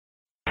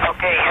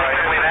Okay,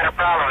 Houston, we've had a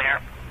problem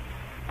here.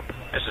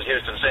 This is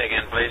Houston. Say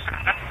again, please.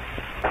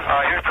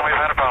 Houston, we've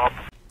had a problem.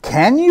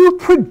 Can you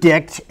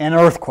predict an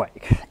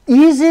earthquake?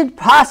 Is it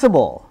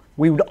possible?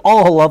 We would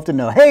all love to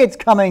know, hey, it's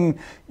coming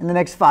in the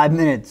next 5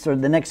 minutes or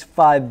the next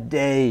 5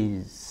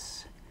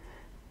 days.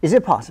 Is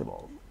it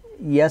possible?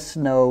 Yes,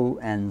 no,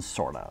 and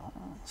sorta.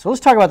 So let's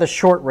talk about the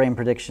short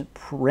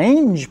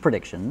range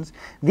predictions.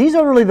 These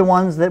are really the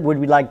ones that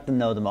we'd like to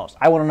know the most.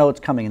 I want to know what's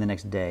coming in the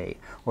next day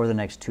or the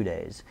next 2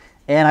 days.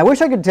 And I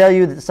wish I could tell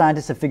you that the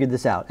scientists have figured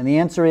this out. And the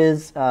answer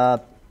is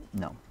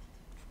no.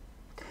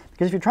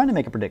 Because if you're trying to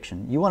make a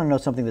prediction, you want to know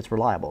something that's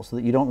reliable so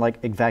that you don't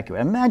like evacuate.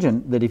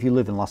 Imagine that if you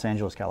live in Los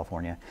Angeles,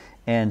 California,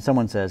 and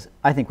someone says,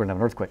 I think we're going to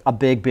have an earthquake, a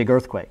big, big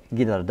earthquake,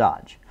 get out of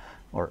Dodge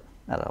or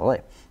out of LA.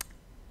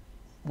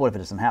 What if it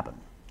doesn't happen?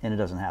 And it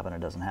doesn't happen,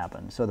 it doesn't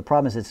happen. So the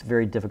problem is it's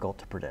very difficult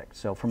to predict.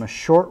 So from a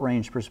short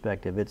range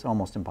perspective, it's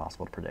almost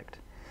impossible to predict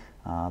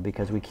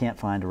because we can't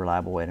find a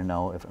reliable way to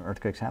know if an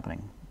earthquake's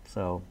happening.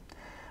 So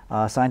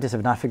scientists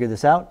have not figured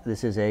this out.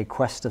 This is a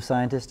quest of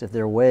scientists. If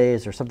there are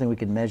ways or something we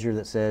can measure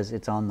that says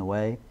it's on the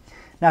way.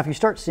 Now, if you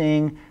start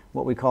seeing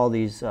what we call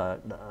these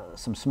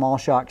some small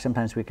shocks,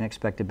 sometimes we can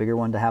expect a bigger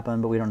one to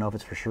happen, but we don't know if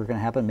it's for sure going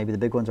to happen. Maybe the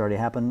big one's already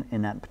happened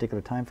in that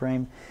particular time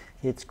frame.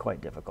 It's quite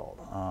difficult.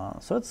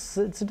 So it's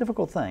a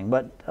difficult thing.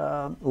 But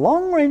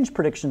long-range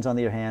predictions, on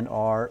the other hand,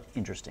 are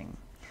interesting.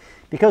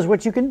 Because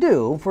what you can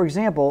do, for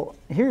example,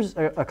 here's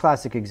a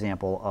classic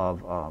example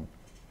of,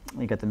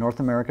 you got the North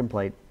American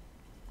plate,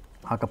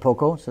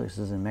 Acapulco, so this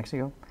is in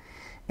Mexico,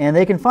 and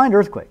they can find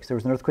earthquakes. There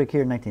was an earthquake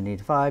here in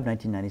 1985,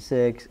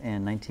 1996,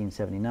 and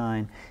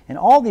 1979, and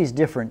all these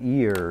different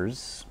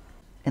years.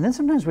 And then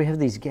sometimes we have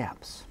these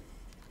gaps.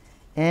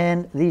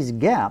 And these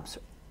gaps,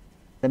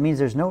 that means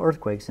there's no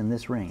earthquakes in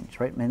this range,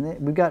 right? And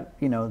we've got,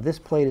 this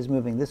plate is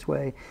moving this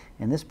way,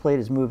 and this plate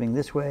is moving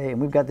this way, and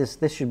we've got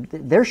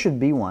there should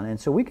be one. And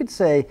so we could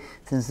say,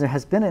 since there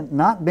has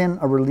not been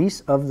a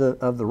release of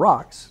the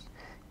rocks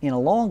in a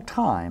long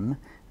time,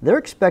 they're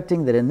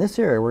expecting that in this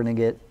area we're going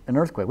to get an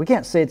earthquake. We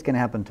can't say it's going to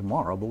happen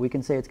tomorrow, but we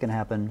can say it's going to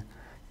happen,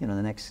 the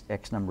next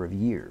X number of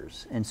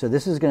years. And so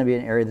this is going to be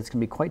an area that's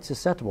going to be quite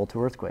susceptible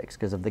to earthquakes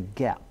because of the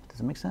gap. Does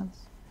that make sense?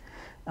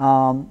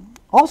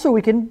 Also,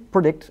 we can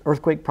predict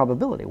earthquake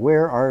probability.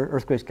 Where are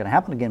earthquakes going to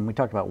happen? Again, we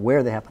talked about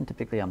where they happen,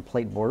 typically on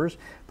plate borders.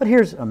 But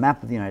here's a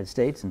map of the United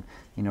States, and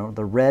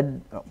the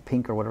red,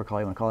 pink, or whatever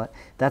color you want to call it.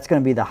 That's going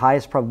to be the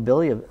highest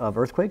probability of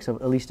earthquakes,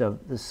 at least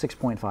of the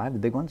 6.5, the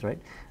big ones, right?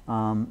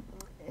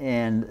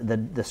 And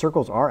the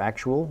circles are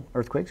actual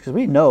earthquakes because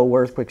we know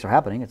where earthquakes are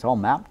happening. It's all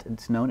mapped.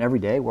 It's known every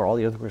day where all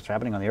the earthquakes are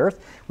happening on the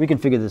Earth. We can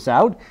figure this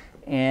out,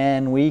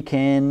 and we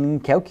can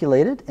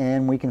calculate it,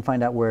 and we can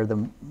find out where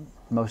the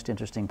most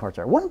interesting parts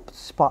are. One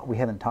spot we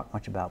haven't talked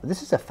much about, but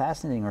this is a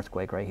fascinating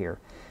earthquake right here.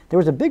 There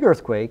was a big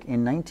earthquake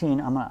in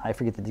I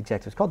forget the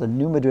exact, it's called the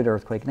New Madrid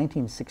earthquake,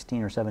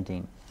 1916 or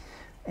 17.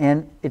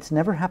 And it's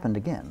never happened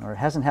again, or it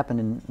hasn't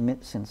happened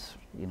since,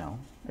 it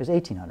was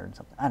 1800 and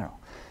something. I don't know.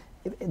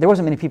 There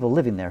wasn't many people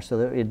living there, so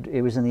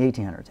it was in the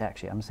 1800s,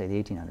 actually. I'm going to say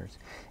the 1800s.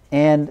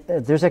 And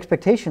there's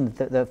expectation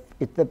that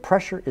the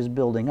pressure is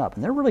building up.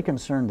 And they're really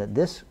concerned that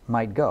this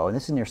might go. And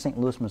this is near St.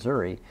 Louis,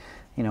 Missouri.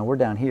 We're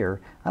down here.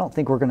 I don't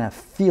think we're going to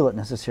feel it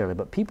necessarily.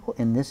 But people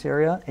in this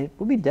area, it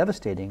will be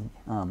devastating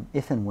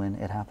if and when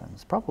it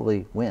happens.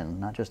 Probably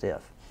when, not just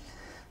if.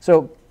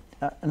 So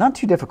not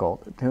too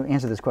difficult to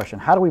answer this question.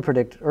 How do we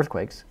predict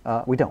earthquakes?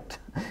 We don't,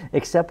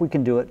 except we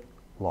can do it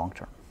long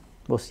term.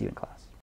 We'll see you in class.